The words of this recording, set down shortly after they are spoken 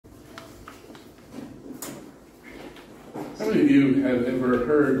How many of you have ever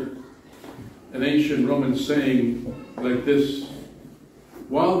heard an ancient Roman saying like this?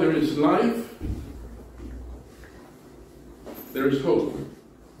 While there is life, there is hope.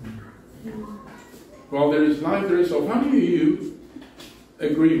 While there is life, there is hope. How many of you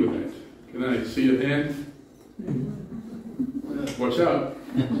agree with that? Can I see a hand? Watch out.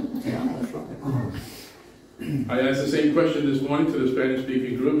 I asked the same question this morning to the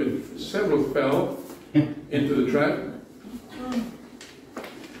Spanish-speaking group, and several fell into the trap.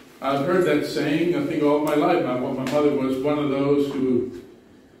 I've heard that saying, I think, all my life. My mother was one of those who,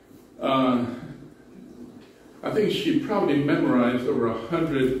 I think she probably memorized over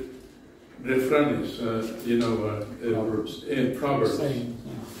 100 refranes, Proverbs.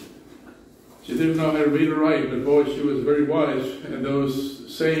 She didn't know how to read or write, but boy, she was very wise. And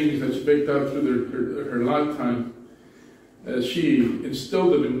those sayings that she picked up through her lifetime, she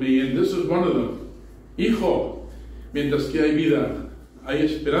instilled them in me, and this is one of them. Hijo, mientras que hay vida, hay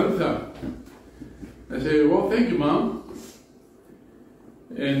esperanza. I say, well, thank you, Mom.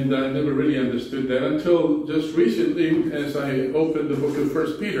 And I never really understood that until just recently, as I opened the book of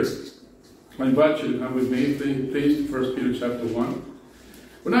 1 Peter. I invite you to come with me, please, to 1 Peter chapter 1.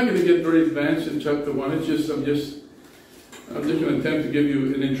 We're not going to get very advanced in chapter 1. It's just, I'm just going to attempt to give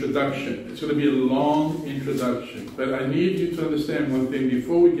you an introduction. It's going to be a long introduction, but I need you to understand one thing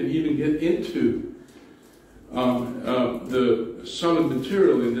before we can even get into the solid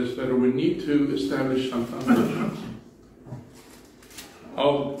material in this letter. We need to establish some foundation.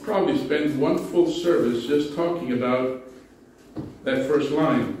 I'll probably spend one full service just talking about that first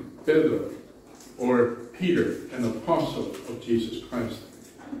line, Pedro, or Peter, an apostle of Jesus Christ.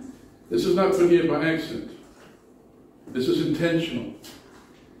 This is not put here by accident. This is intentional.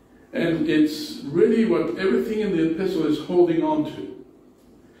 And it's really what everything in the epistle is holding on to.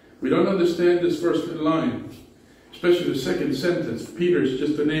 We don't understand this first line, especially the second sentence. Peter is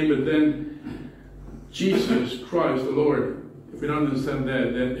just a name, but then Jesus Christ, the Lord. If we don't understand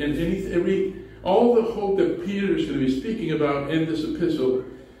that, then all the hope that Peter is going to be speaking about in this epistle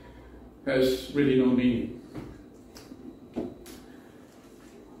has really no meaning.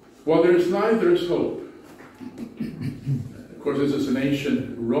 While there is life, there is hope. Of course, this is an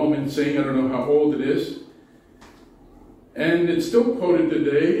ancient Roman saying. I don't know how old it is. And it's still quoted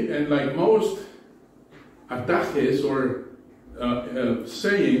today. And like most atajes or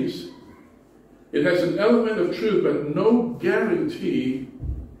sayings, it has an element of truth, but no guarantee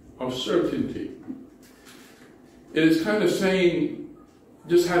of certainty. It is kind of saying,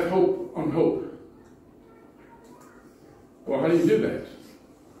 just have hope on hope. Well, how do you do that?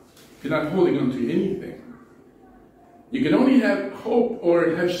 You're not holding on to anything. You can only have hope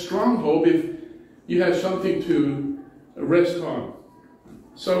or have strong hope if you have something to rest on.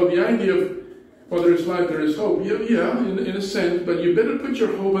 So the idea of, well, there is life, there is hope. Yeah, in a sense, but you better put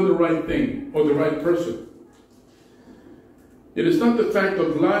your hope in the right thing or the right person. It is not the fact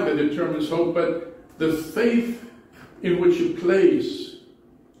of life that determines hope, but the faith in which you place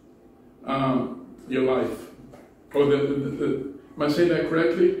your life. Or am I saying that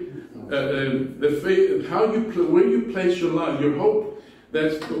correctly? The faith, where you place your life, your hope,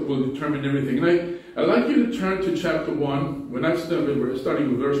 that's what will determine everything. And I'd like you to turn to chapter 1. We're not starting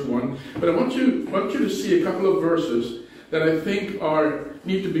with verse 1, but I want you to see a couple of verses that I think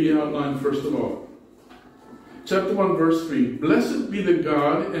need to be outlined first of all. Chapter 1, verse 3. Blessed be the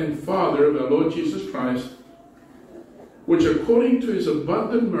God and Father of our Lord Jesus Christ, which according to his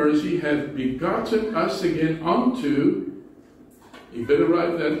abundant mercy hath begotten us again unto, you better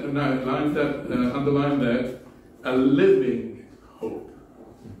write that, underline that, a living hope.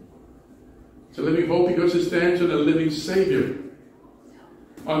 It's a living hope because it stands on a living Savior,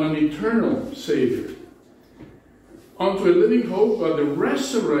 on an eternal Savior, onto a living hope of the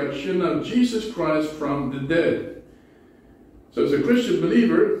resurrection of Jesus Christ from the dead. So as a Christian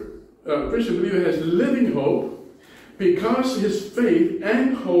believer has living hope because his faith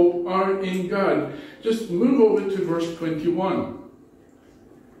and hope are in God. Just move over to verse 21.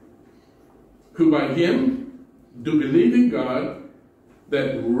 Who by him do believe in God,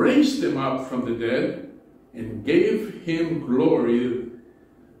 that raised him up from the dead and gave him glory,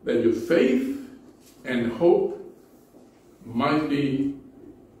 that your faith and hope might be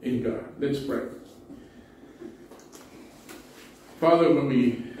in God. Let's pray. Father, when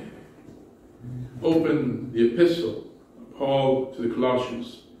we open the epistle of Paul to the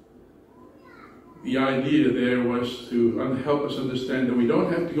Colossians, the idea there was to help us understand that we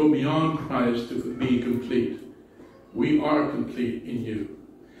don't have to go beyond Christ to be complete. We are complete in you.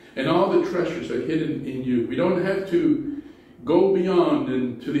 And all the treasures are hidden in you. We don't have to go beyond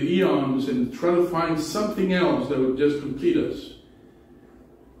and to the eons and try to find something else that would just complete us.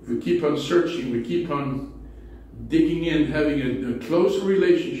 If we keep on searching, we keep on digging in, having a closer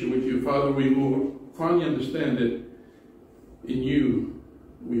relationship with you, Father, we will finally understand that in you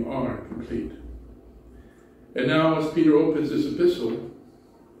we are complete. And now as Peter opens this epistle,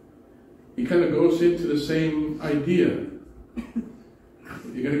 he kind of goes into the same idea.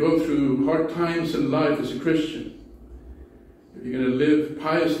 You're going to go through hard times in life as a Christian. If you're going to live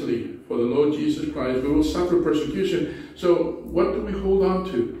piously for the Lord Jesus Christ, we will suffer persecution. So what do we hold on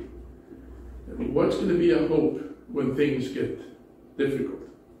to? What's going to be a hope when things get difficult?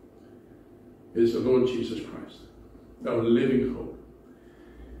 Is the Lord Jesus Christ, our living hope.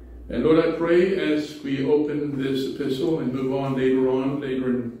 And Lord, I pray as we open this epistle and move on later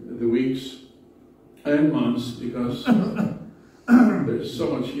in the weeks and months, because there's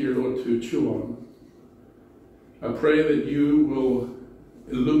so much here, Lord, to chew on. I pray that you will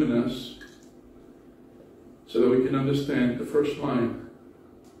illumine us so that we can understand the first line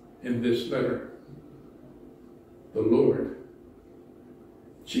in this letter. The Lord,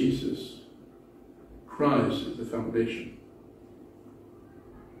 Jesus Christ is the foundation.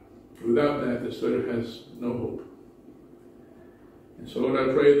 Without that, this letter has no hope. And so, Lord,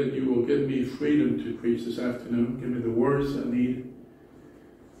 I pray that you will give me freedom to preach this afternoon. Give me the words I need.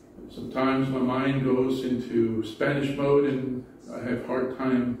 Sometimes my mind goes into Spanish mode and I have a hard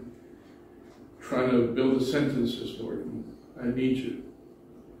time trying to build the sentences, Lord. I need you.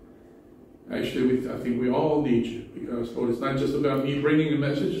 Actually, I think we all need you, because, Lord, it's not just about me bringing a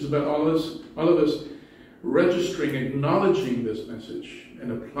message. It's about all of us registering, acknowledging this message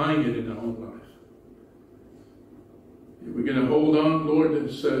and applying it in our own life. We're going to hold on, Lord,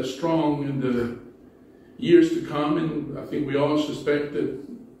 as strong in the years to come, and I think we all suspect that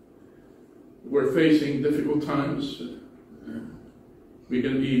we're facing difficult times. We're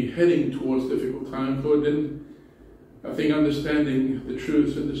going to be heading towards difficult times, Lord, and I think understanding the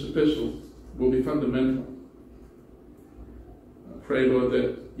truths in this epistle will be fundamental. I pray, Lord,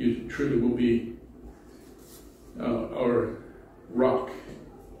 that you truly will be our rock.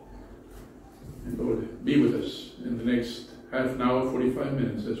 And Lord, be with us in the next half an hour, 45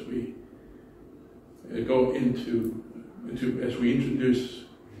 minutes as we go as we introduce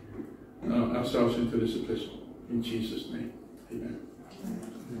ourselves into this epistle. In Jesus' name, amen.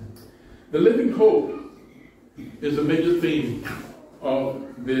 The living hope is a major theme of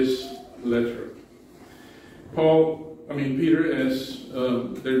this letter. Peter, as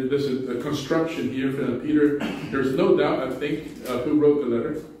there's a construction here for Peter. There's no doubt, I think, who wrote the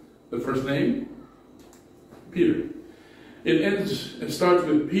letter. The first name? Peter. It starts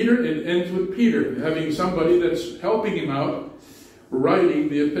with Peter, it ends with Peter, having somebody that's helping him out writing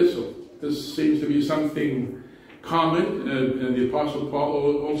the epistle. This seems to be something common, and the Apostle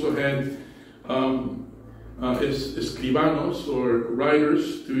Paul also had escribanos, or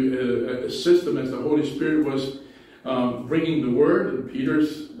writers, to assist them as the Holy Spirit was bringing the word, and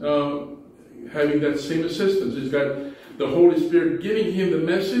Peter's having that same assistance. He's got the Holy Spirit giving him the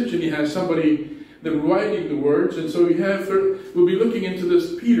message, and he has somebody that writing the words. And so we'll be looking into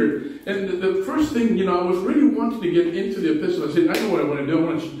this Peter. And the first thing, I was really wanting to get into the epistle. I said, I know what I want to do. I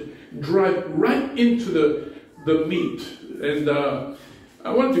want to drive right into the meat. And I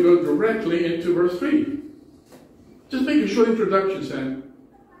wanted to go directly into verse 3. Just make a short introduction, Sam.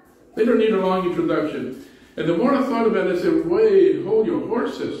 They don't need a long introduction. And the more I thought about it, I said, wait, hold your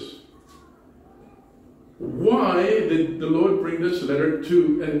horses. Why did the Lord bring this letter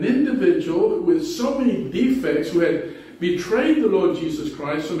to an individual with so many defects, who had betrayed the Lord Jesus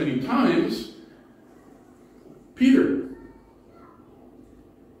Christ so many times? Peter.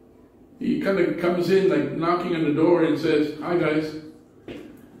 He kind of comes in like knocking on the door and says, hi guys, the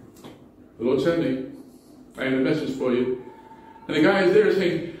Lord sent me. I have a message for you. And the guy is there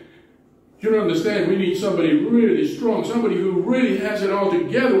saying, you don't understand, we need somebody really strong, somebody who really has it all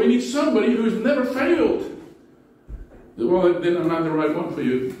together. We need somebody who's never failed. Well, then I'm not the right one for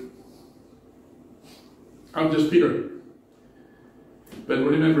you. I'm just Peter. But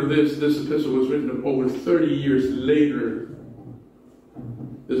remember this epistle was written over 30 years later.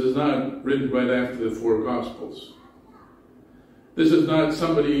 This is not written right after the 4 Gospels. This is not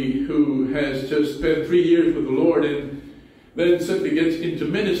somebody who has just spent 3 years with the Lord and then simply gets into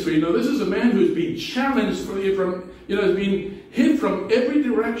ministry. No, this is a man who's been challenged from has been hit from every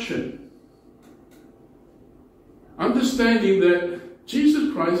direction. Understanding that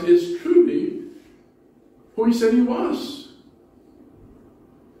Jesus Christ is truly who he said he was.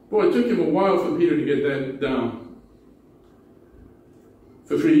 Boy, it took him a while for Peter to get that down.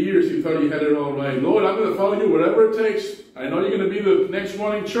 For 3 years, he thought he had it all right. Lord, I'm going to follow you whatever it takes. I know you're going to be the next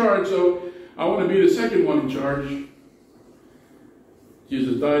one in charge, so I want to be the second one in charge.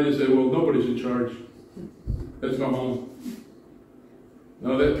 Jesus died and said, well, nobody's in charge. Let's go home.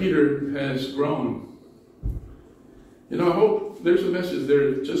 Now that Peter has grown. You know, I hope there's a message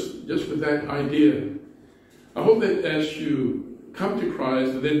there just with that idea. I hope that as you come to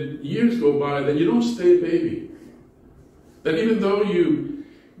Christ and then years go by, that you don't stay a baby. That even though you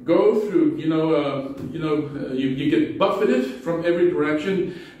go through, you get buffeted from every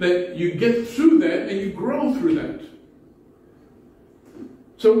direction, that you get through that and you grow through that.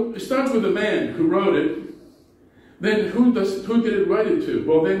 So it starts with the man who wrote it. Then who did it write it to?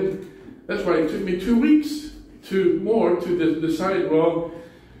 Well, then that's why it took me 2 weeks to decide. Well,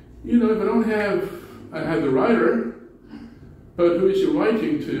 if I don't have, I have the writer, but who is he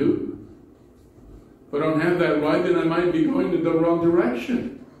writing to? If I don't have that right, then I might be going in the wrong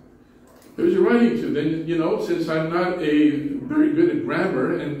direction. Who is he writing to? Then, since I'm not very good at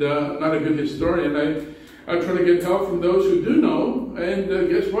grammar and not a good historian, I try to get help from those who do know, and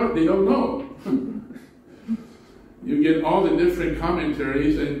guess what? They don't know. You get all the different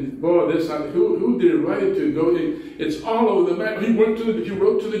commentaries, and boy, who did it write it to? It's all over the map. He wrote to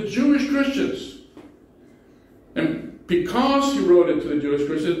the Jewish Christians. And because he wrote it to the Jewish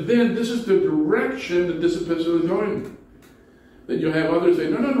Christians, then this is the direction that this epistle is going. Then you have others say,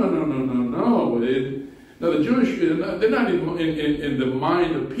 no. No, the Jewish, they're not in the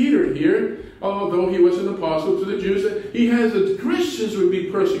mind of Peter here, although he was an apostle to the Jews. He has that Christians would be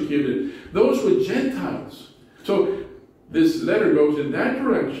persecuted. Those were Gentiles. So this letter goes in that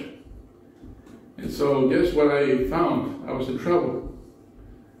direction. And so guess what I found? I was in trouble.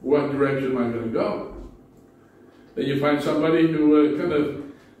 What direction am I going to go? Then you find somebody who kind of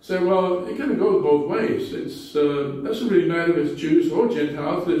said, well, it kind of goes both ways. It doesn't really matter if it's Jews or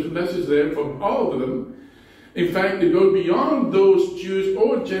Gentiles. There's a message there for all of them. In fact, it goes beyond those Jews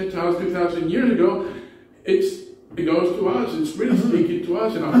or Gentiles 2,000 years ago. It goes to us. It's really speaking to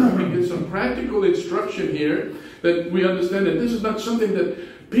us. And I'm hoping it's some practical instruction here that we understand that this is not something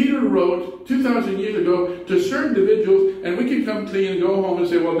that Peter wrote 2,000 years ago to certain individuals, and we can come clean and go home and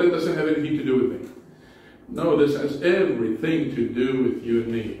say, well, that doesn't have anything to do with me. No, this has everything to do with you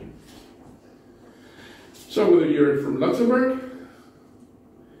and me. So whether you're from Luxembourg,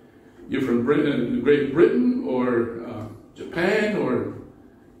 you're from Great Britain, or Japan, or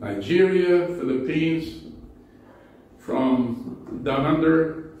Nigeria, Philippines, from down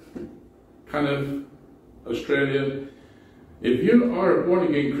under, kind of Australia. If you are a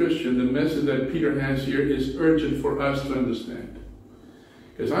born-again Christian, the message that Peter has here is urgent for us to understand.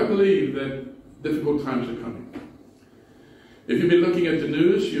 Because I believe that difficult times are coming. If you've been looking at the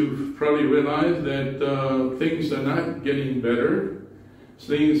news, you've probably realized that things are not getting better.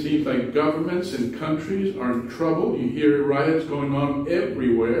 It seems like governments and countries are in trouble. You hear riots going on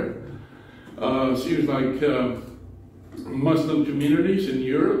everywhere. Seems like Muslim communities in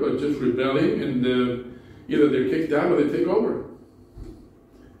Europe are just rebelling, and either they're kicked out or they take over.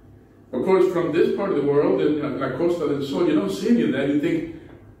 Of course, from this part of the world, in La Costa del Sol, you don't see any of that. You think,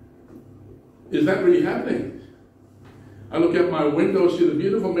 is that really happening? I look out my window, see the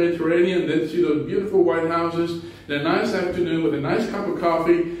beautiful Mediterranean, then see those beautiful white houses, and a nice afternoon with a nice cup of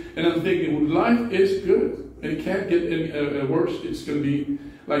coffee, and I'm thinking, well, life is good, and it can't get any worse. It's going to be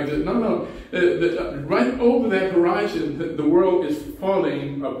like this. No. Right over that horizon, the world is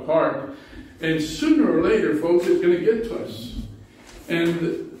falling apart. And sooner or later, folks, it's going to get to us.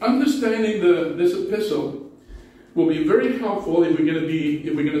 And understanding this epistle will be very helpful if we're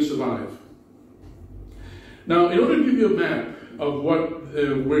going to survive. Now, in order to give you a map of what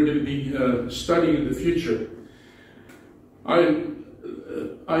we're going to be studying in the future, I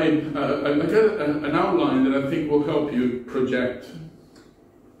got an outline that I think will help you project.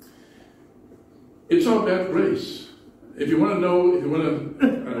 It's all about grace. If you want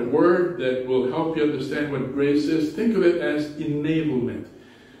a word that will help you understand what grace is, think of it as enablement.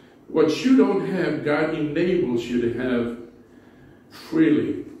 What you don't have, God enables you to have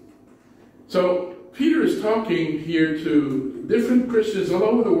freely. So Peter is talking here to different Christians all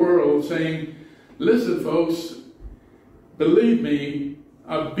over the world, saying, listen, folks, believe me,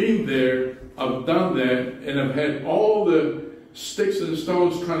 I've been there, I've done that, and I've had all the sticks and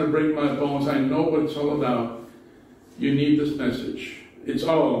stones trying to break my bones. I know what it's all about. You need this message. It's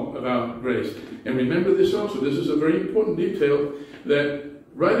all about grace. And remember this also. This is a very important detail, that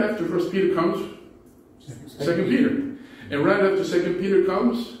right after 1 Peter comes 2 Peter. And right after 2 Peter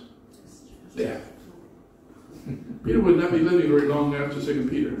comes death. Peter would not be living very long after 2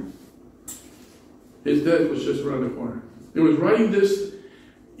 Peter. His death was just around the corner. He was writing this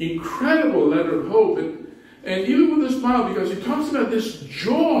incredible letter of hope. And even with a smile, because he talks about this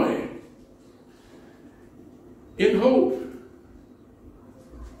joy in hope.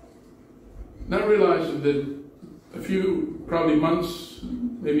 Not realizing that a few, probably months,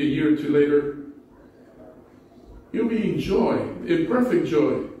 maybe a year or two later, you'll be in joy, in perfect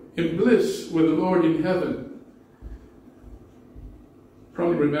joy, in bliss with the Lord in heaven.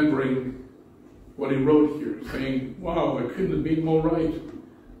 Probably remembering what he wrote here, saying, wow, I couldn't have been more right.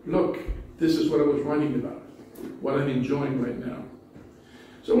 Look, this is what I was writing about, what I'm enjoying right now.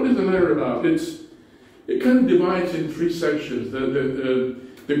 So what is the letter about? It kind of divides in three sections.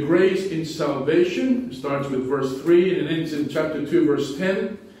 The grace in salvation starts with verse 3 and ends in chapter 2, verse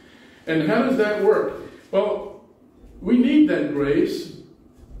 10. And how does that work? Well, we need that grace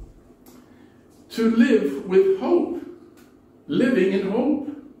to live with hope, living in hope,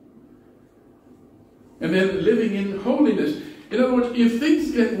 and then living in holiness. In other words, if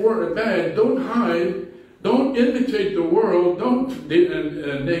things get bad, don't hide, don't imitate the world, don't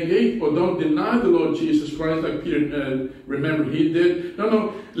negate or don't deny the Lord Jesus Christ like Peter, remember he did.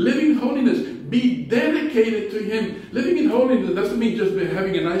 No, living in holiness, be dedicated to him. Living in holiness doesn't mean just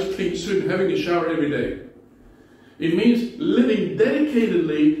having a nice clean suit and having a shower every day. It means living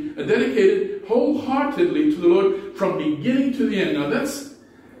dedicated wholeheartedly to the Lord from beginning to the end. Now that's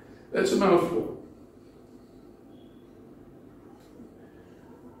a mouthful.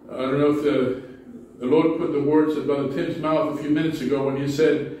 I don't know if the Lord put the words in Brother Tim's mouth a few minutes ago when he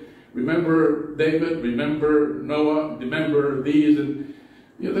said, remember David, remember Noah, remember these. And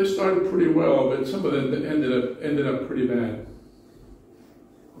they started pretty well, but some of them ended up pretty bad.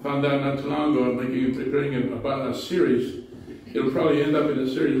 I found out not too long ago, I'm preparing about a series. It'll probably end up in a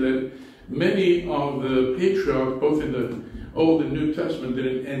series that many of the patriarchs, both in the Old and New Testament,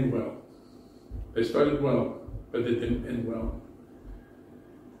 didn't end well. They started well, but they didn't end well.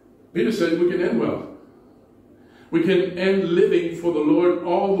 Peter said we can end well. We can end living for the Lord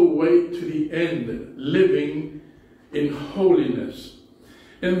all the way to the end, living in holiness.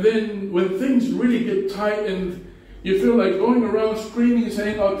 And then when things really get tight and you feel like going around screaming and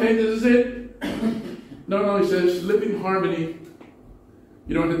saying, okay, this is it. No, he says, live in harmony.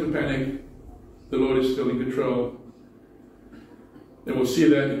 You don't have to panic. The Lord is still in control. And we'll see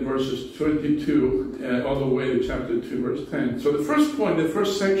that in verses 22 all the way to chapter 2, verse 10. So the first point, the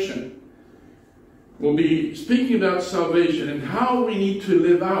first section, will be speaking about salvation and how we need to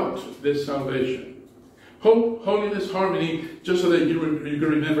live out this salvation. Hope, holiness, harmony, just so that you can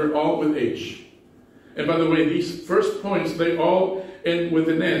remember all with H. And by the way, these first points, they all end with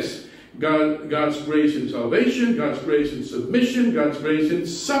an S. God's grace in salvation, God's grace in submission, God's grace in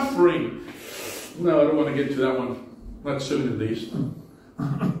suffering. No, I don't want to get to that one. Not soon, at least.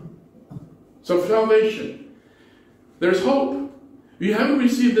 So salvation. There's hope. You haven't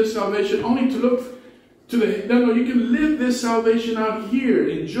received this salvation only to look to the... No, you can live this salvation out here.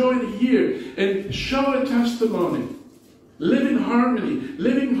 Enjoy it here. And show a testimony. Live in harmony.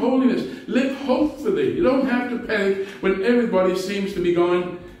 Live in holiness. Live hopefully. You don't have to panic when everybody seems to be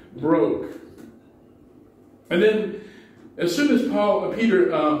going broke. And then, as soon as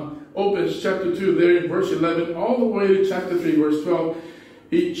Peter opens chapter 2 there in verse 11, all the way to chapter 3, verse 12,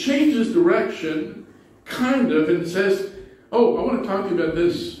 he changes direction, kind of, and says, oh, I want to talk to you about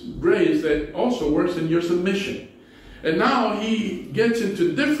this grace that also works in your submission. And now he gets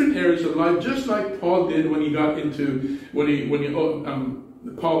into different areas of life, just like Paul did when he got into,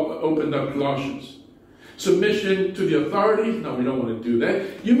 Paul opened up Colossians. Submission to the authorities? No, we don't want to do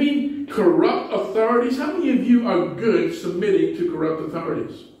that. You mean corrupt authorities? How many of you are good submitting to corrupt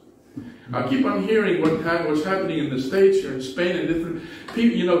authorities? I keep on hearing what's happening in the States, here in Spain, and different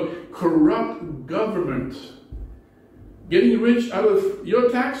people, corrupt government. Getting rich out of your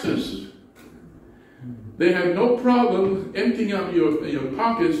taxes. They have no problem emptying out your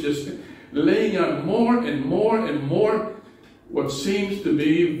pockets, just laying out more and more and more what seems to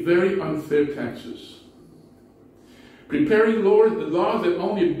be very unfair taxes. Preparing, Lord, the law that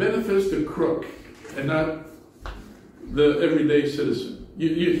only benefits the crook and not the everyday citizen.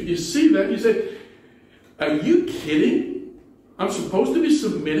 You see that? You say, are you kidding? I'm supposed to be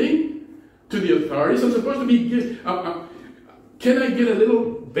submitting to the authorities? I'm supposed to be... can I get a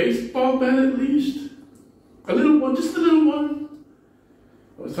little baseball bat at least? A little one, just a little one?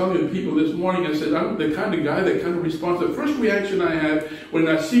 I was telling the people this morning, I said, I'm the kind of guy that kind of responds. The first reaction I have when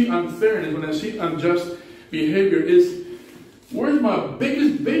I see unfairness, when I see unjust behavior is, where's my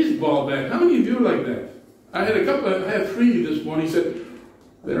biggest baseball bat? How many of you are like that? I had 3 this morning. He said,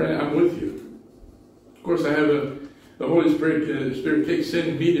 there I am, I'm with you. Of course, I have the Holy Spirit kicks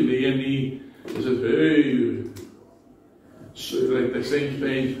in immediately, and he says, hey, so like the same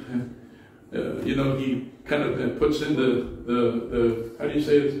thing. You know, he kind of puts in the how do you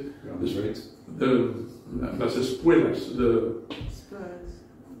say it? Las espuelas.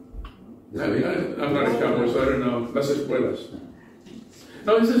 I'm not a cowboy, so I don't know. Las espuelas.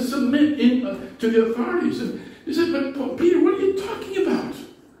 No, he says submit to the authorities. And he said, but Peter, what are you talking about?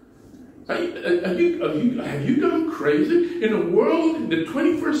 Have you gone crazy? In a world in the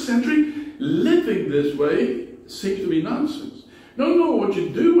 21st century, living this way seems to be nonsense. No, what you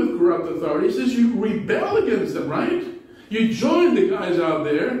do with corrupt authorities is you rebel against them, right? You join the guys out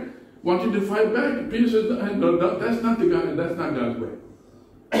there wanting to fight back. And Peter says, no, that's not the guy, that's not God's way.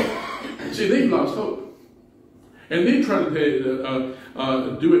 See, they've lost hope. And they try to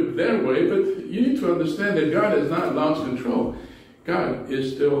do it their way, but you need to understand that God has not lost control. God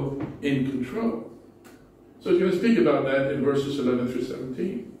is still in control. So he's going to speak about that in verses 11 through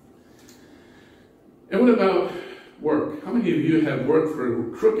 17. And what about work? How many of you have worked for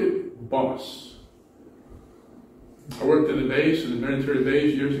a crooked boss? I worked in the base, in the military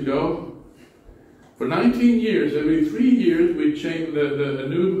base years ago. For 19 years, every 3 years, we changed a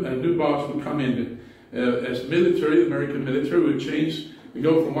new boss would come in. As military, American military, we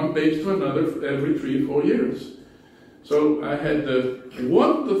go from one base to another for every 3 or 4 years. So I had the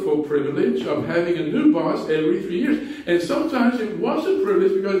wonderful privilege of having a new boss every 3 years. And sometimes it was a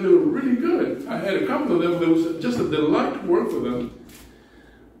privilege because they were really good. I had a couple of them that was just a delight to work for them.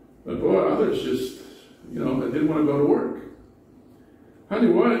 But boy, others just, I didn't want to go to work. Honey,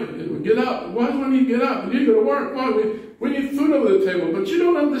 why? Get up. Why do I need to get up? You need to go to work. Why? We need food over the table. But you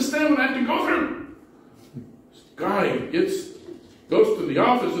don't understand what I have to go through. This guy goes to the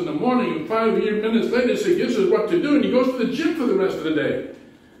office in the morning, and 5 minutes later he gives us what to do, and he goes to the gym for the rest of the day.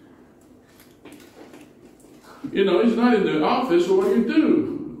 He's not in the office, so what do you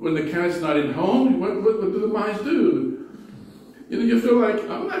do? When the cat's not at home, what do the mice do? You feel like,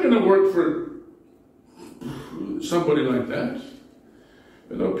 I'm not going to work for somebody like that.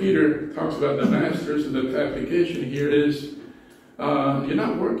 But Peter talks about the masters, and the application here is, you're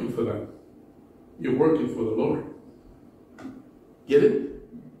not working for them. You're working for the Lord. Get it?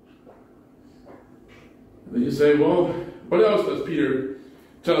 And then you say, well, what else does Peter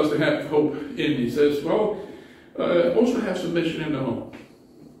tell us to have hope in? He says, well, also have submission in the home.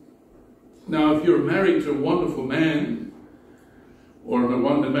 Now, if you're married to a wonderful man, or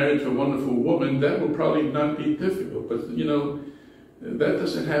married to a wonderful woman, that will probably not be difficult. But, that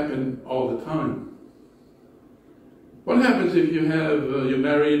doesn't happen all the time. What happens if you're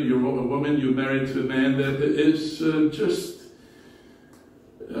married, you're a woman, you're married to a man that is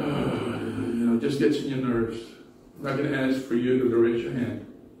just gets in your nerves? I'm not going to ask for you to raise your hand.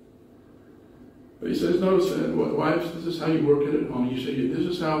 But he says, no, wives, this is how you work it at home. You say, this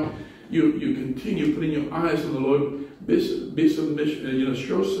is how you continue putting your eyes on the Lord. Be submission,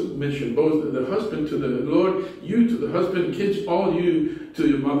 show submission, both the husband to the Lord, you to the husband, kids, all you to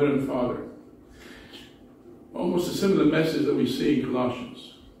your mother and father. Almost a similar message that we see in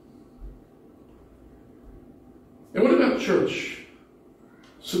Colossians. And what about church?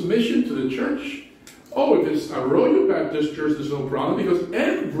 Submission to the church? Oh, if it's Arroyo Baptist Church, there's no problem because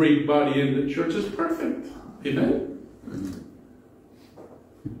everybody in the church is perfect. Amen?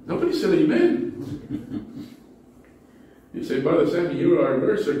 Nobody said amen. You say, Brother Sammy, you are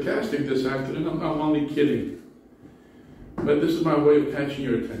very sarcastic this afternoon. I'm only kidding. But this is my way of catching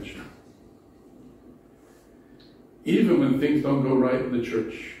your attention. Even when things don't go right in the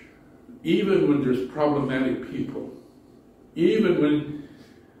church, even when there's problematic people, even when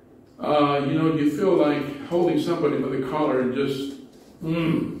you feel like holding somebody by the collar and just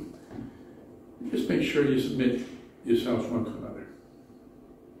make sure you submit yourselves one to another.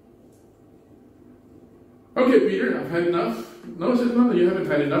 Okay, Peter, I've had enough. No, says no, you haven't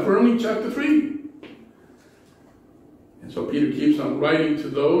had enough. We're only chapter 3. And so Peter keeps on writing to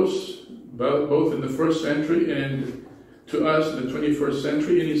those, both in the first century and to us in the 21st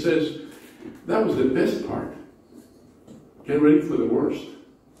century. And he says, that was the best part. Get ready for the worst.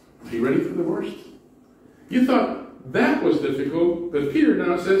 Are you ready for the worst? You thought that was difficult, but Peter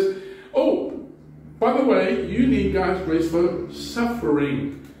now says, oh, by the way, you need God's grace for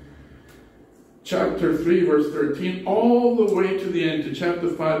suffering. Chapter 3, verse 13, all the way to the end, to chapter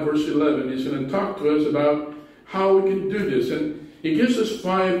 5, verse 11. He's going to talk to us about how we can do this. And he gives us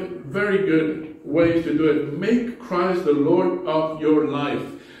 5 very good ways to do it. Make Christ the Lord of your life.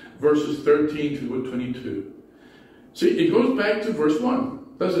 Verses 13 to 22. See, it goes back to verse 1,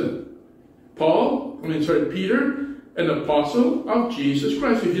 doesn't it? Peter, an apostle of Jesus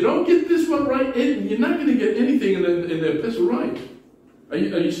Christ. If you don't get this one right, you're not going to get anything in the epistle right.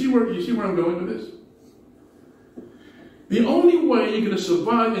 You see where I'm going with this? The only way you're going to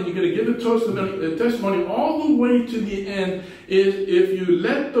survive and you're going to give a testimony all the way to the end is if you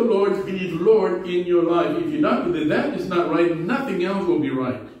let the Lord be Lord in your life. If you're not, that is not right, nothing else will be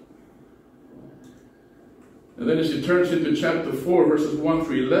right. And then as he turns into chapter 4, verses 1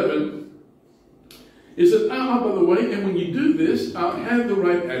 through 11, he says, by the way, and when you do this, I'll have the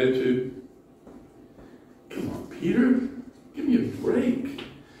right attitude. Come on, Peter, give me a break.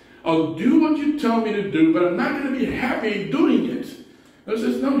 I'll do what you tell me to do, but I'm not going to be happy doing it. And he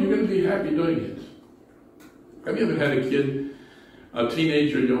says, no, you're going to be happy doing it. Have you ever had a kid, a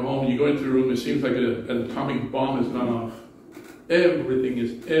teenager in your home, you go into the room, it seems like an atomic bomb has gone off. Everything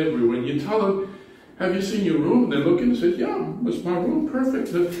is everywhere. And you tell them, have you seen your room? And they look and say, yeah, it's my room,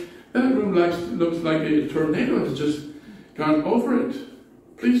 perfect. That room looks like a tornado has just gone over it.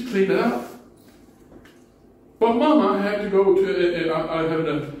 Please clean it up. But Mama, I have to go to,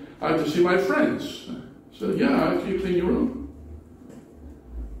 I have to see my friends. So yeah, I have to clean your room.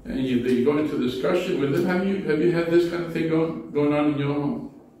 And you go into discussion with them. Have you had this kind of thing going on in your home?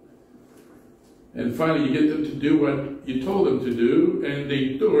 And finally, you get them to do what you told them to do, and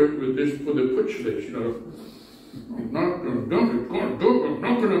they do it with this for the push list. You know,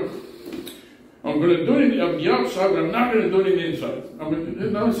 I'm going to do it on the outside, but I'm not going to do it on the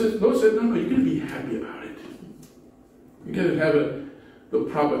inside. Lord said, no, you're going to be happy about it. You got to have the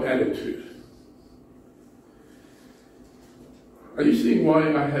proper attitude. Are you seeing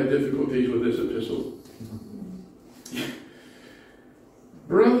why I had difficulties with this epistle?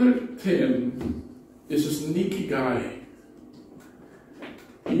 Brother Tim is a sneaky guy.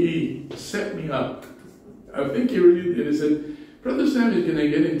 He set me up. I think he really did. He said, Brother Sam is going to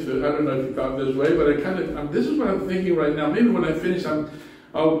get into, I don't know if he thought this way, but this is what I'm thinking right now. Maybe when I finish,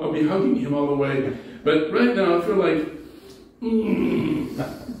 I'll be hugging him all the way. But right now, I feel like,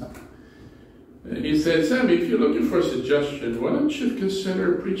 And he said, Sammy, if you're looking for a suggestion, why don't you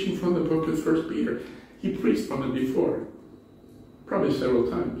consider preaching from the book of 1 Peter? He preached from it before, probably several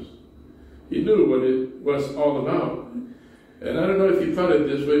times. He knew what it was all about. And I don't know if he thought it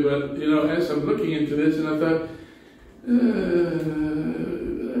this way, but, as I'm looking into this, and I thought,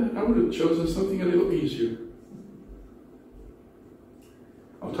 I would have chosen something a little easier.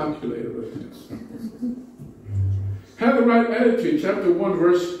 I'll talk to you later about this. Have the right attitude, chapter 1,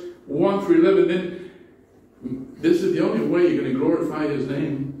 verse 1 through 11. Then, this is the only way you're going to glorify His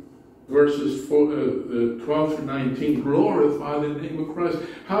name. Verses 12 through 19, glorify the name of Christ.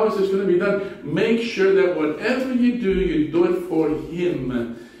 How is this going to be done? Make sure that whatever you do it for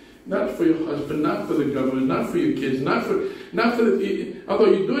Him. Not for your husband, not for the government, not for your kids, not for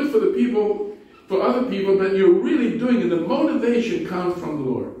although you do it for the people, for other people, but you're really doing it. The motivation comes from the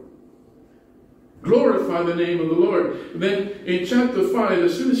Lord. Glorify the name of the Lord. And then in chapter 5,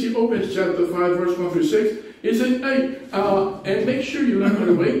 as soon as he opens chapter 5, verse 1 through 6, he says, hey, and make sure you learn how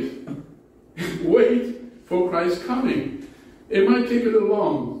to wait. Wait for Christ's coming. It might take a little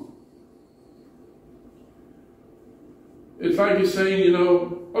long. It's like he's saying,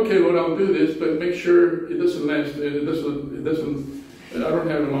 okay, Lord, I'll do this, but make sure it doesn't last. It doesn't. I don't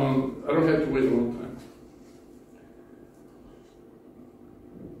have to wait a long time.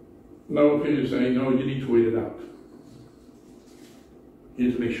 No, Peter's saying, no, you need to wait it out. You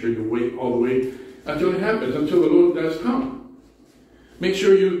need to make sure you wait all the way until it happens, until the Lord does come. Make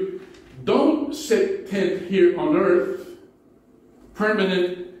sure you don't set tent here on earth,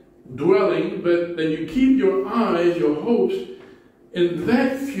 permanent dwelling, but that you keep your eyes, your hopes, in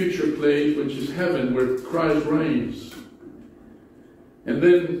that future place, which is heaven, where Christ reigns. And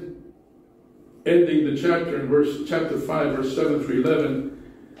then, ending the chapter in chapter 5, verse 7 through 11,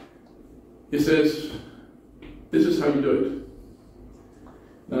 he says, this is how you do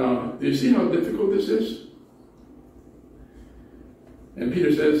it. Now, do you see how difficult this is? And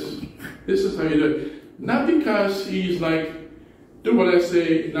Peter says, this is how you do it. Not because he's like, do what I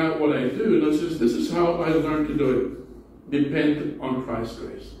say, not what I do. No, this is how I learned to do it. Depend on Christ's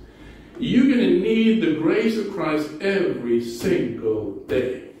grace. You're going to need the grace of Christ every single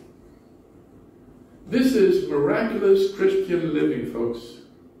day. This is miraculous Christian living, folks,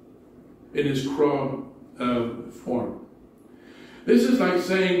 in its raw form. This is like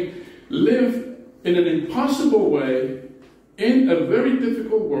saying, live in an impossible way, in a very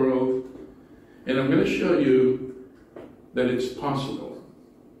difficult world, and I'm going to show you that it's possible.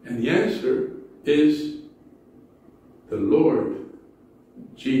 And the answer is the Lord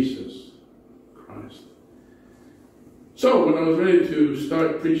Jesus Christ. So when I was ready to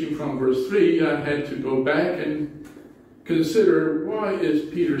start preaching from verse 3, I had to go back and consider, why is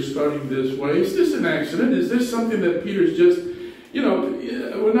Peter starting this way? Is this an accident? Is this something that Peter's just,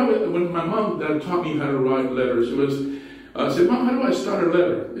 when my mom taught me how to write letters, it was, Say, Mom, how do I start a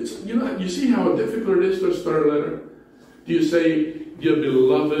letter? It's, you see how difficult it is to start a letter? Do you say, dear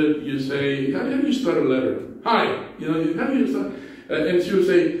beloved? You say, how do you start a letter? Hi. How do you start? And she would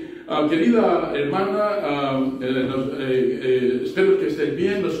say, querida hermana, espero que estés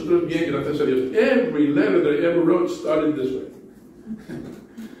bien, nosotros bien, gracias a Dios. Every letter that I ever wrote started this way.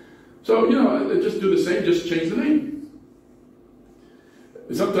 So, I just do the same, just change the name.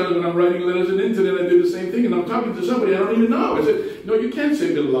 Sometimes when I'm writing letters on the internet, I do the same thing, and I'm talking to somebody I don't even know. I said, no, you can't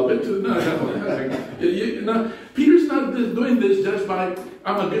say beloved. No. Peter's not doing this just by,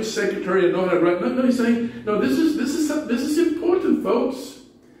 I'm a good secretary, I know how to write. No, he's saying, no, this is important, folks.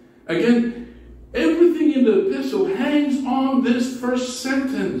 Again, everything in the epistle hangs on this first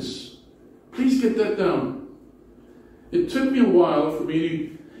sentence. Please get that down. It took me a while for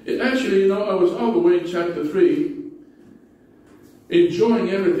me. Actually, I was all the way in chapter 3,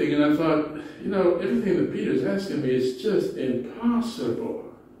 enjoying everything, and I thought, everything that Peter's asking me is just impossible.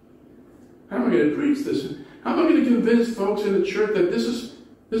 How am I going to preach this? How am I going to convince folks in the church that this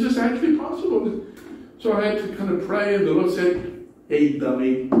is actually possible? So I had to kind of pray, and the Lord said, hey,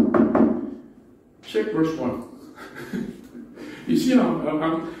 dummy, check verse 1. You see,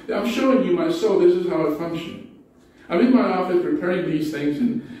 I'm showing you my soul. This is how I function. I'm in my office preparing these things,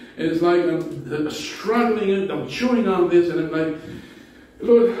 and it's like I'm struggling, and I'm chewing on this, and I'm like,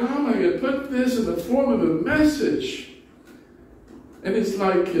 Lord, how am I going to put this in the form of a message? And it's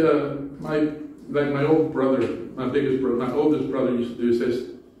like my old brother, my biggest brother, my oldest brother used to do. He says,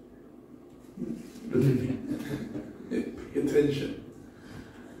 pay attention.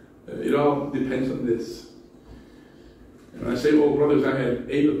 It all depends on this. And when I say old brothers, I had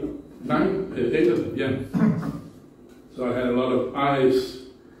 8 of them. 8 of them, yeah. So I had a lot of eyes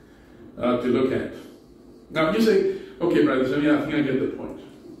to look at. Now you say, okay, brother, so yeah, I think I get the point.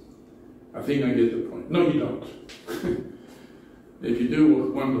 I think I get the point. No, you don't. If you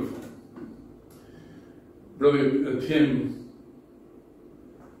do, wonderful. Brother Tim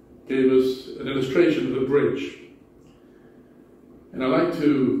gave us an illustration of a bridge. And I'd like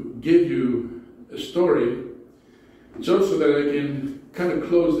to give you a story just so that I can kind of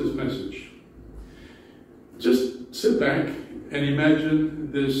close this message. Just sit back and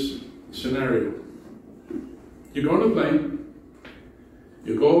imagine this scenario. You go on a plane,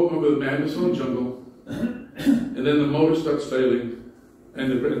 you go over the Amazon jungle, and then the motor starts failing,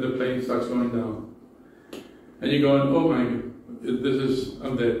 and the plane starts going down. And you're going, oh my God,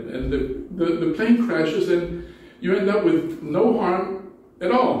 I'm dead. And the plane crashes, and you end up with no harm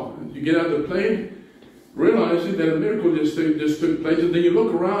at all. You get out of the plane, realizing that a miracle just took place, and then you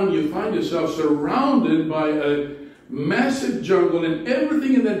look around, you find yourself surrounded by a massive jungle, and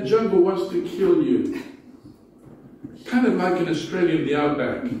everything in that jungle wants to kill you. Kind of like in Australia in the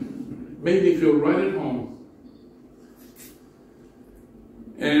outback. Made me feel right at home.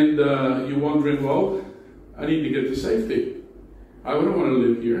 And you're wondering, well, I need to get to safety. I wouldn't want to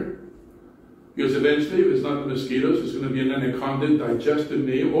live here. Because eventually, if it's not the mosquitoes, it's going to be an anaconda digesting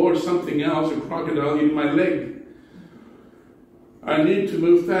me, or something else, a crocodile eating my leg. I need to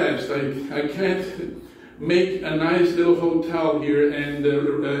move fast. I can't make a nice little hotel here and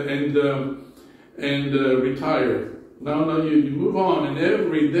retire. No, you move on, and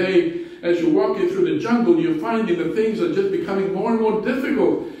every day as you're walking through the jungle, you're finding that things are just becoming more and more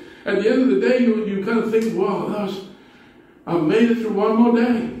difficult. At the end of the day, you kind of think, wow, I've made it through one more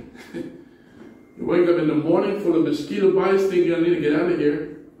day. You wake up in the morning full of mosquito bites, thinking I need to get out of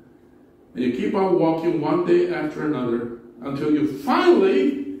here. And you keep on walking one day after another until you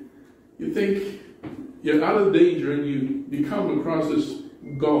finally, you think you're out of danger, and you come across this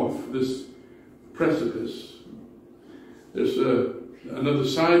gulf, this precipice. There's another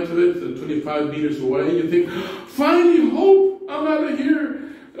side to it, 25 meters away. You think, finally, hope, I'm out of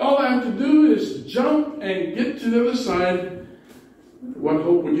here. All I have to do is jump and get to the other side. What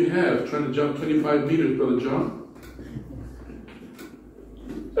hope would you have trying to jump 25 meters, Brother John?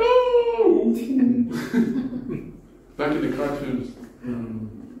 Oh! Back in the cartoons.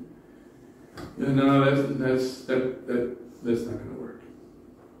 No, that's not going to work.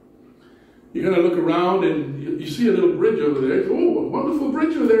 You're going to look around and you see a little bridge over there. Oh, a wonderful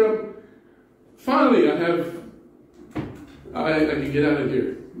bridge over there. Finally, I can get out of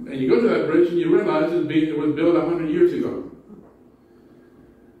here. And you go to that bridge and you realize it was built 100 years ago.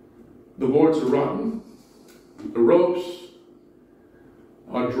 The boards are rotten. The ropes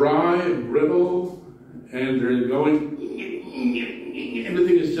are dry and brittle, and they're going.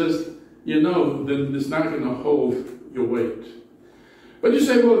 Everything is just, that it's not going to hold your weight. But you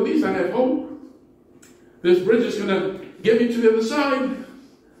say, well, at least I have hope. This bridge is going to get me to the other side.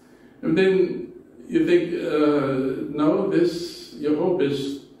 And then you think, no, your hope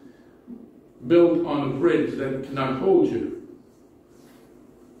is built on a bridge that cannot hold you.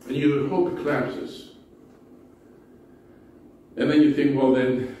 And your hope collapses. And then you think, well,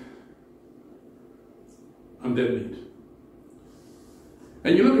 then I'm dead meat.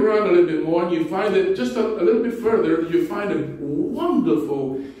 And you look around a little bit more and you find that just a little bit further, you find a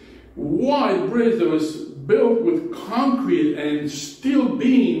wonderful wide bridge that was built with concrete and steel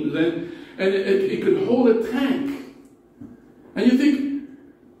beams, and it could hold a tank. And you think,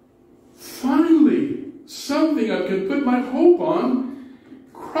 finally, something I can put my hope on,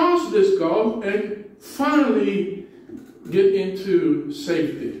 cross this gulf, and finally get into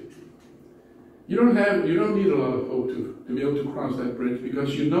safety. You don't need a lot of hope to be able to cross that bridge,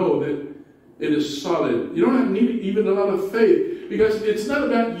 because you know that it is solid. You don't need even a lot of faith, because it's not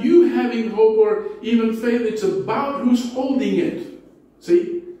about you having hope or even faith. It's about who's holding it.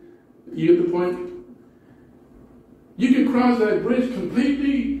 See? You get the point? You can cross that bridge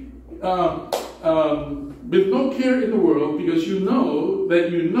completely with no care in the world, because you know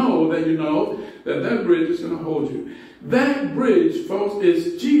that that bridge is going to hold you. That bridge, folks,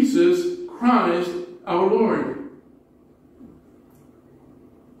 is Jesus Christ our Lord.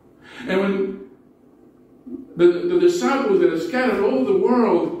 And when the disciples that are scattered all over the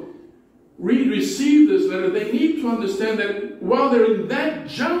world receive this letter, they need to understand that while they're in that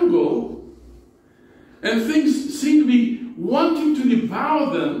jungle and things seem to be wanting to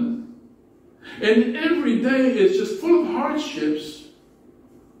devour them, and every day is just full of hardships,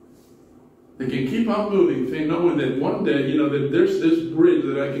 they can keep on moving, knowing that one day, that there's this bridge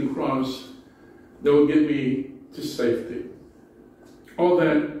that I can cross that will get me to safety. All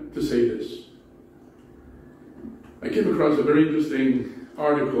that to say this. I came across a very interesting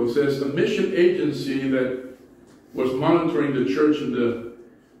article. It says a mission agency that was monitoring the church in the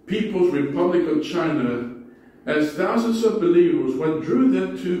People's Republic of China as thousands of believers, what drew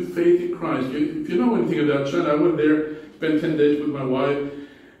them to faith in Christ. If you know anything about China, I went there, spent 10 days with my wife.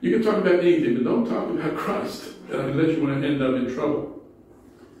 You can talk about anything, but don't talk about Christ unless you want to end up in trouble.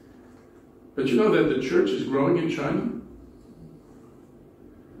 But you know that the church is growing in China?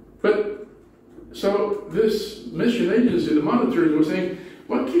 But, so this mission agency, the monitors were saying,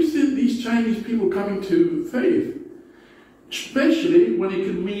 what keeps these Chinese people coming to faith? Especially when it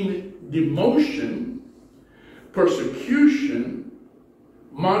can mean demotion, persecution,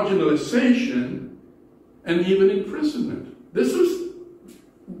 marginalization, and even imprisonment. This was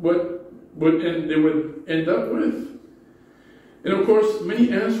what they would end up with. And of course,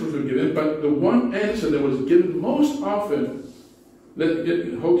 many answers were given, but the one answer that was given most often,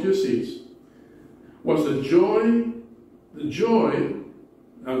 hold your seats, was the joy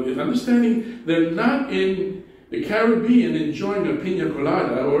of understanding they're not in the Caribbean enjoying a pina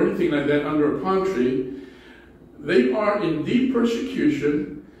colada or anything like that under a palm tree. They are in deep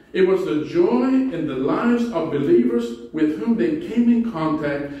persecution. It was the joy in the lives of believers with whom they came in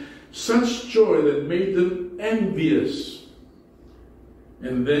contact, such joy that made them envious,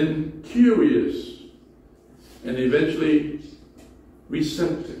 and then curious, and eventually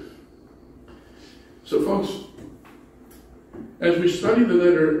receptive. So folks, as we study the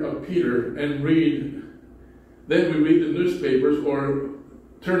letter of Peter and then we read the newspapers or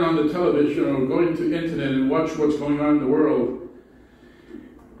turn on the television or go into the internet and watch what's going on in the world,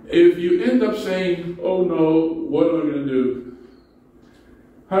 if you end up saying, oh no, what am I going to do?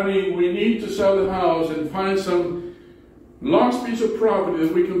 Honey, we need to sell the house and find some lost piece of property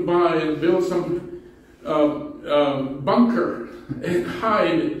that we can buy and build some bunker and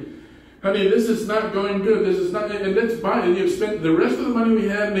hide. Honey, this is not going good. This is not, and let's buy it. And you've spent the rest of the money we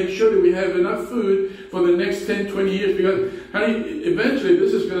have, make sure that we have enough food for the next 10, 20 years. Because, honey, eventually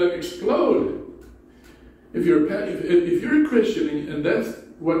this is going to explode. If you're a Christian and that's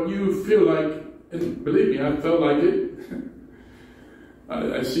what you feel like, and believe me, I felt like it.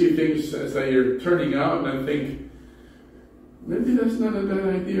 I see things as they are turning out, and I think, maybe that's not a bad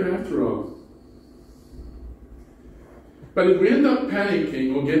idea after all. But if we end up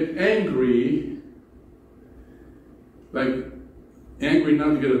panicking or get angry, like angry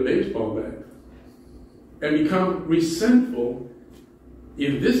not to get a baseball bat, and become resentful,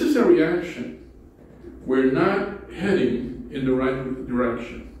 if this is a reaction, we're not heading in the right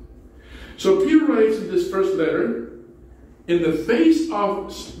direction. So Peter writes in this first letter, in the face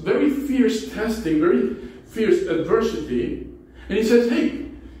of very fierce testing, very fierce adversity, and he says, hey,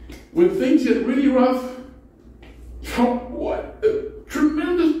 when things get really rough, what a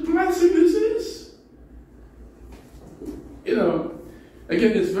tremendous blessing this is. Again,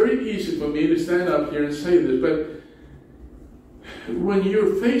 it's very easy for me to stand up here and say this, but when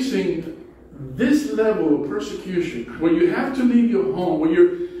you're facing this level of persecution, where you have to leave your home, where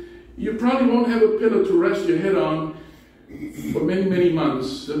you probably won't have a pillow to rest your head on for many, many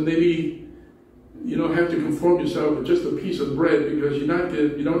months, and maybe you don't have to conform yourself with just a piece of bread because you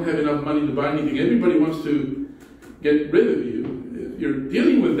don't have enough money to buy anything. Everybody wants to get rid of you. If you're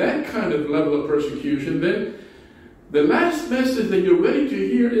dealing with that kind of level of persecution, then the last message that you're ready to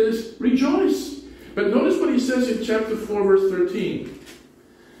hear is rejoice. But notice what he says in chapter 4, verse 13.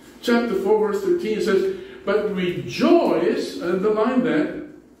 Chapter 4, verse 13 says, but rejoice, underline that.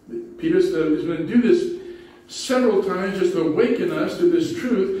 Peter is going to do this several times just to awaken us to this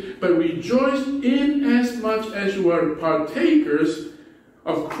truth. But rejoice in as much as you are partakers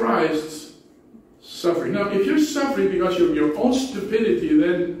of Christ's suffering. Now, if you're suffering because of your own stupidity,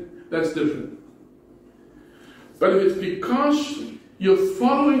 then that's different. But if it's because you're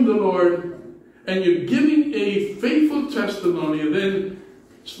following the Lord and you're giving a faithful testimony, then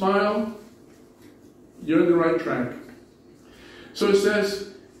smile, you're on the right track. So it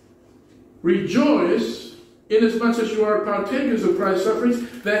says, rejoice inasmuch as you are partakers of Christ's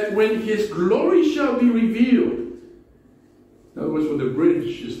sufferings, that when his glory shall be revealed, in other words, when the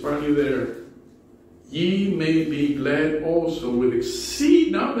bridge is finally there, ye may be glad also with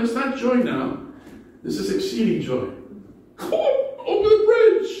now, that's not joy now, this is exceeding joy. Come on, over the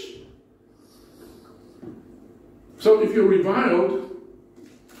bridge. So if you're reviled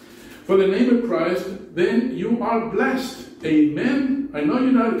for the name of Christ, then you are blessed. Amen. I know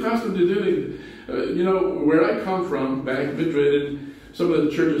you're not accustomed to doing where I come from, back in Madrid, and some of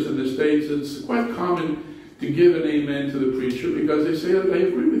the churches in the States, it's quite common to give an amen to the preacher because they say, I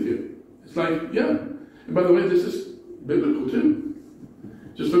agree with you. It's like, yeah. And by the way, this is biblical too.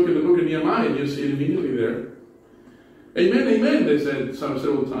 Just look at the book of Nehemiah and you'll see it immediately there. Amen, amen, they said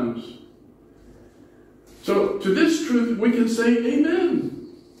several times. So to this truth, we can say amen.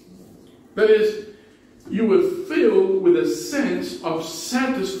 That is, you were filled with a sense of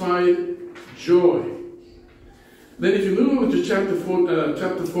satisfied joy. Then if you move over to chapter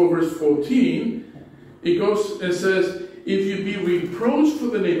 4, verse 14, it goes and says, if you be reproached for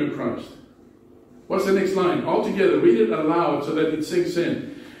the name of Christ. What's the next line? All together, read it aloud so that it sinks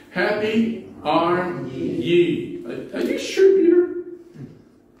in. Happy are ye. Are you sure, Peter?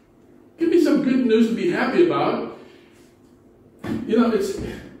 Give me some good news to be happy about. It's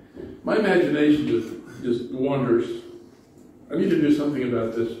my imagination just wanders. I need to do something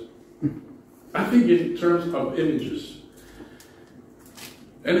about this. I think in terms of images.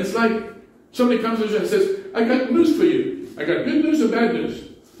 And it's like somebody comes to you and says, I got news for you. I got good news and bad news.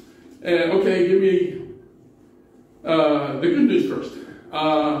 Okay, give me the good news first.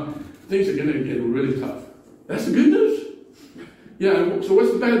 Things are going to get really tough. That's the good news? Yeah, so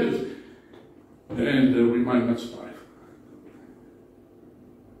what's the bad news? And we might not survive.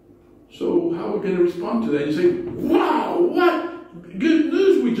 So how are we going to respond to that? You say, wow, what good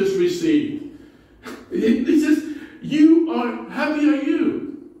news we just received. He says, happy are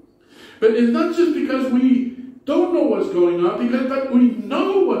you. But it's not just because we don't know what's going on, but we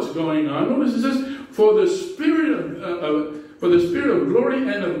know what's going on. Notice it says, for the Spirit of glory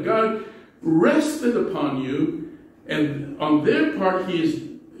and of God rested upon you, and on their part he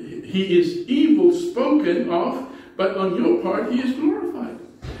is evil spoken of, but on your part he is glorified.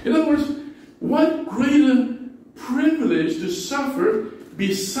 In other words, what greater privilege to suffer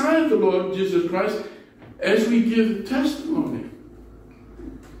beside the Lord Jesus Christ as we give testimony.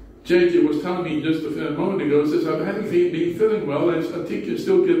 JJ was telling me just a moment ago, says, I haven't been feeling well, I think you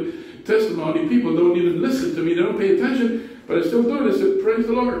still give testimony. People don't even listen to me, they don't pay attention, but I still do it. I said, praise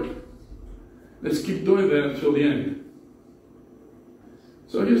the Lord. Let's keep doing that until the end.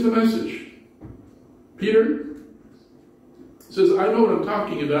 So here's the message. Peter says, I know what I'm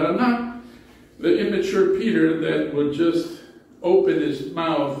talking about. I'm not the immature Peter that would just open his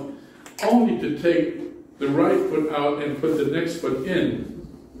mouth only to take the right foot out and put the next foot in.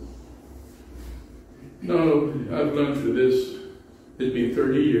 No, I've learned through this. It's been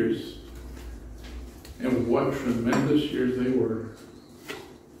 30 years. And what tremendous years they were.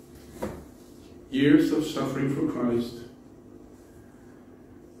 Years of suffering for Christ.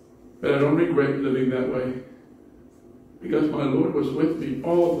 But I don't regret living that way. Because my Lord was with me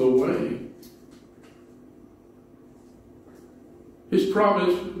all the way. His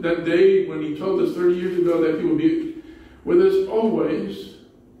promise that day when he told us 30 years ago that he would be with us always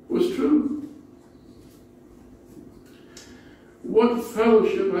was true. What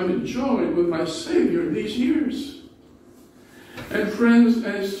fellowship I've enjoyed with my Savior these years. And friends,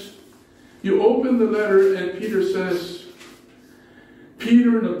 as you open the letter and Peter says,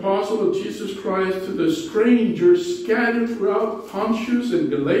 Peter, an apostle of Jesus Christ, to the strangers scattered throughout Pontus and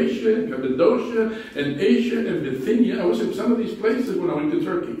Galatia and Cappadocia and Asia and Bithynia. I was in some of these places when I went to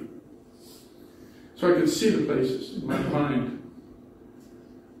Turkey. So I could see the places in my mind.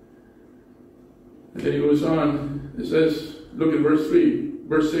 And then he goes on, it says, look at verse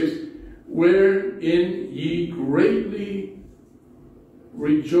 6, wherein ye greatly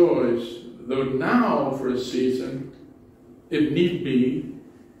rejoice, though now for a season, if need be,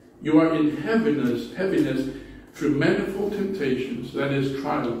 you are in heaviness through manifold temptations, that is,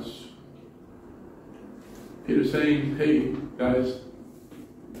 trials. Peter's saying, hey, guys,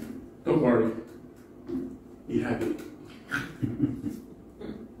 don't worry. Be happy.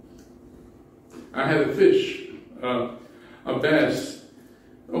 I had a fish, a bass,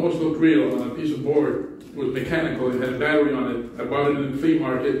 almost looked real on a piece of board. It was mechanical. It had a battery on it. I bought it in the flea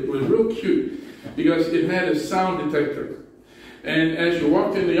market. It was real cute because it had a sound detector. And as you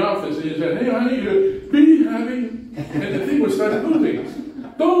walked in the office and you said, hey, honey, be happy. And the thing would start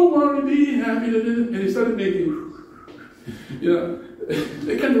moving. Don't worry, be happy. And it started making,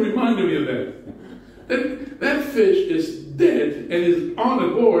 it kind of reminded me of that. That fish is dead and is on the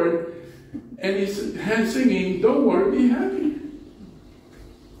board. And he's singing, don't worry, be happy.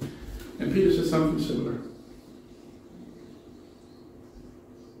 And Peter says something similar.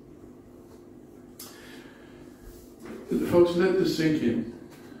 Folks, let this sink in.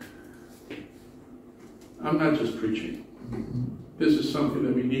 I'm not just preaching. This is something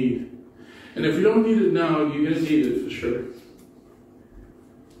that we need. And if you don't need it now, you're going to need it for sure.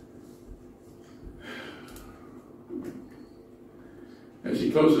 As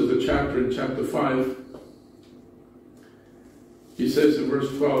he closes the chapter in chapter 5, he says in verse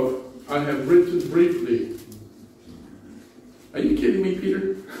 12, I have written briefly. Are you kidding me,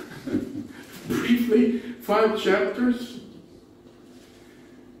 Peter? Briefly, 5 chapters?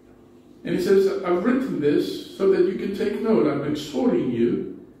 And he says, I've written this so that you can take note. I'm exhorting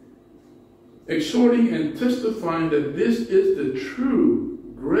you, exhorting and testifying that this is the true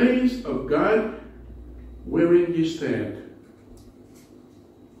grace of God wherein you stand.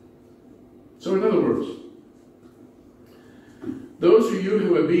 So in other words, those of you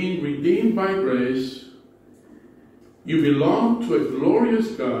who are being redeemed by grace, you belong to a glorious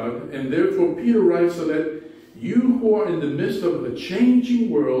God, and therefore Peter writes so that you who are in the midst of a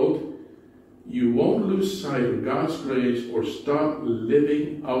changing world, you won't lose sight of God's grace or stop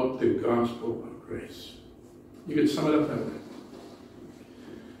living out the gospel of grace. You can sum it up that way.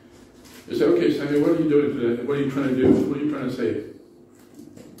 You say, okay, Samuel, what are you doing today? What are you trying to do? What are you trying to say?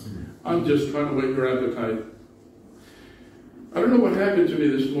 I'm just trying to whet your appetite. I don't know what happened to me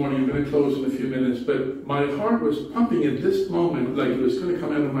this morning. I'm going to close in a few minutes, but my heart was pumping at this moment like it was going to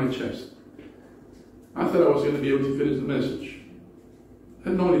come out of my chest. I thought I was going to be able to finish the message.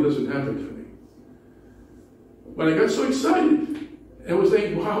 That normally doesn't happen to me. But I got so excited and was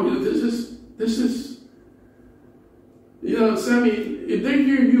thinking, wow, this is, Sammy, if they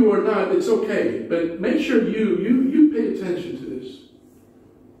hear you or not, it's okay. But make sure you pay attention to this.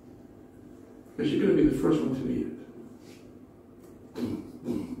 Because you're going to be the first one to need it. Boom,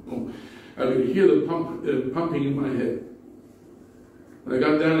 boom, boom. I could hear the pumping in my head. When I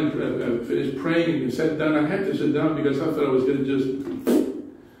got down and finished praying and sat down, I had to sit down because I thought I was going to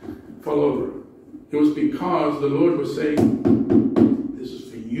just fall over. It was because the Lord was saying, this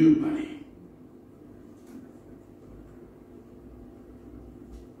is for you, buddy.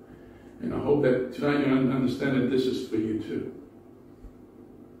 And I hope that tonight you understand that this is for you too.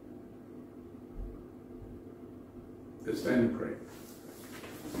 Let's stand and pray.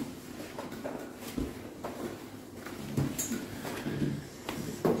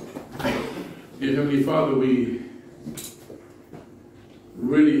 Dear Heavenly Father, we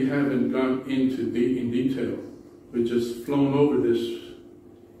really haven't gone into in detail. We've just flown over this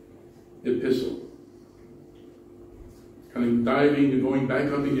epistle. Kind of diving and going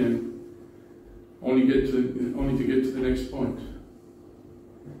back up again, only to get to the next point.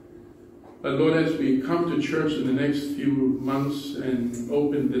 But Lord, as we come to church in the next few months and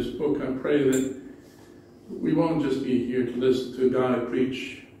open this book, I pray that we won't just be here to listen to a guy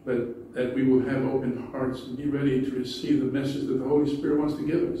preach, but that we will have open hearts and be ready to receive the message that the Holy Spirit wants to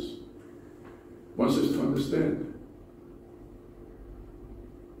give us, wants us to understand.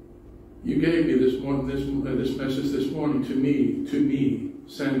 You gave me this message this morning to me,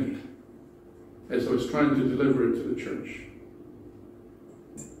 Sammy, as I was trying to deliver it to the church.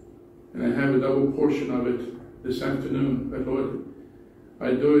 And I have a double portion of it this afternoon. But Lord,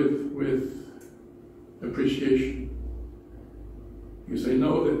 I do it with appreciation. Because I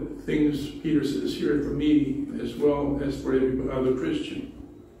know that things Peter says here for me as well as for every other Christian.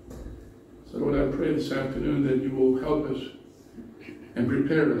 So Lord, I pray this afternoon that you will help us and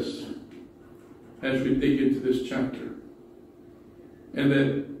prepare us as we dig into this chapter. And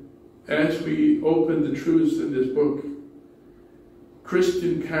that as we open the truths in this book,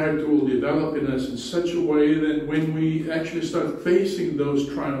 Christian character will develop in us in such a way that when we actually start facing those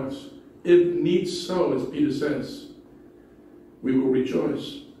trials, if needs so, as Peter says, we will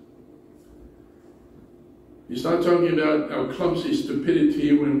rejoice. You start talking about our clumsy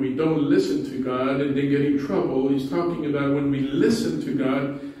stupidity when we don't listen to God and then get in trouble. He's talking about when we listen to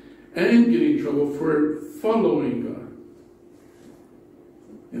God and get in trouble for following God.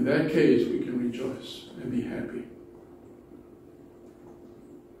 In that case, we can rejoice and be happy.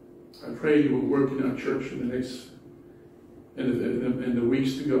 I pray you will work in our church in the next, in the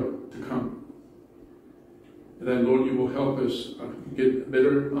weeks to come. And that, Lord, you will help us get a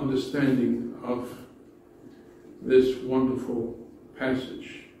better understanding of this wonderful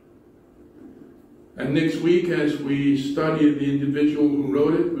passage. And next week, as we study the individual who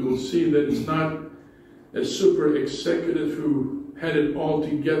wrote it, we will see that it's not a super executive who had it all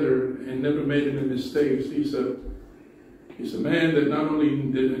together and never made any mistakes. He's a man that not only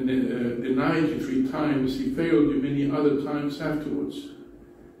denied you 3 times, he failed you many other times afterwards.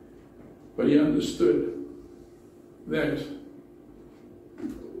 But he understood that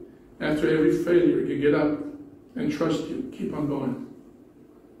after every failure, you get up and trust you. Keep on going.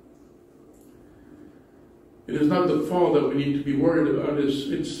 It is not the fall that we need to be worried about.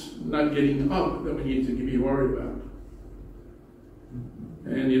 It's not getting up that we need to be worried about.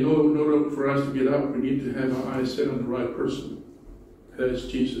 And in order for us to get up, we need to have our eyes set on the right person. That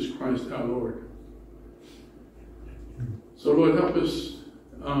is Jesus Christ our Lord. So Lord, help us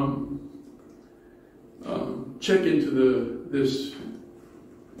check into this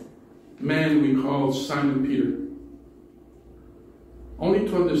man we call Simon Peter. Only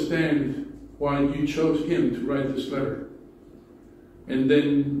to understand why you chose him to write this letter. And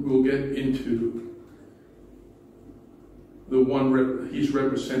then we'll get into the one he's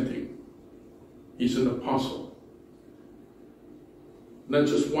representing. He's an apostle. Not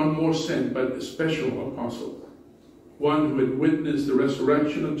just one more sent, but a special apostle. One who had witnessed the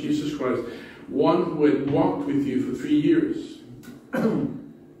resurrection of Jesus Christ. One who had walked with you for 3 years.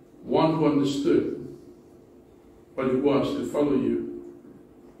 One who understood what it was to follow you,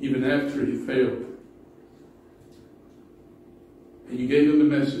 even after he failed. And you gave him a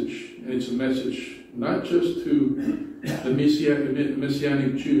message, and it's a message not just to the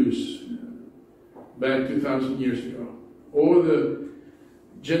Messianic Jews back 2,000 years ago, or the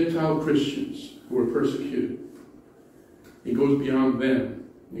Gentile Christians who were persecuted. It goes beyond them.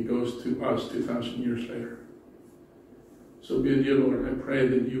 It goes to us 2,000 years later. So, dear Lord, I pray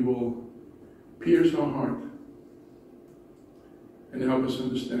that you will pierce our heart and help us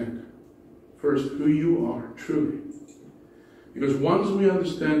understand, first, who you are, truly. Because once we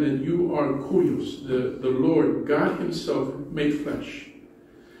understand that you are Kurios, the Lord, God himself made flesh,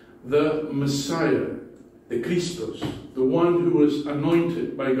 the Messiah, the Christos, the one who was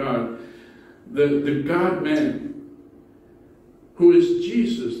anointed by God, the God-man, who is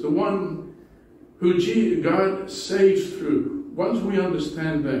Jesus, the one who God saves through. Once we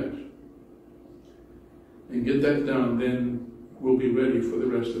understand that and get that down, then we'll be ready for the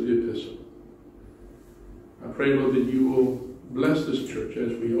rest of the epistle. I pray, Lord, that you will bless this church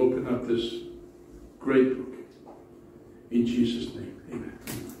as we open up this great book. In Jesus' name,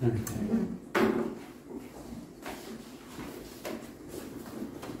 amen.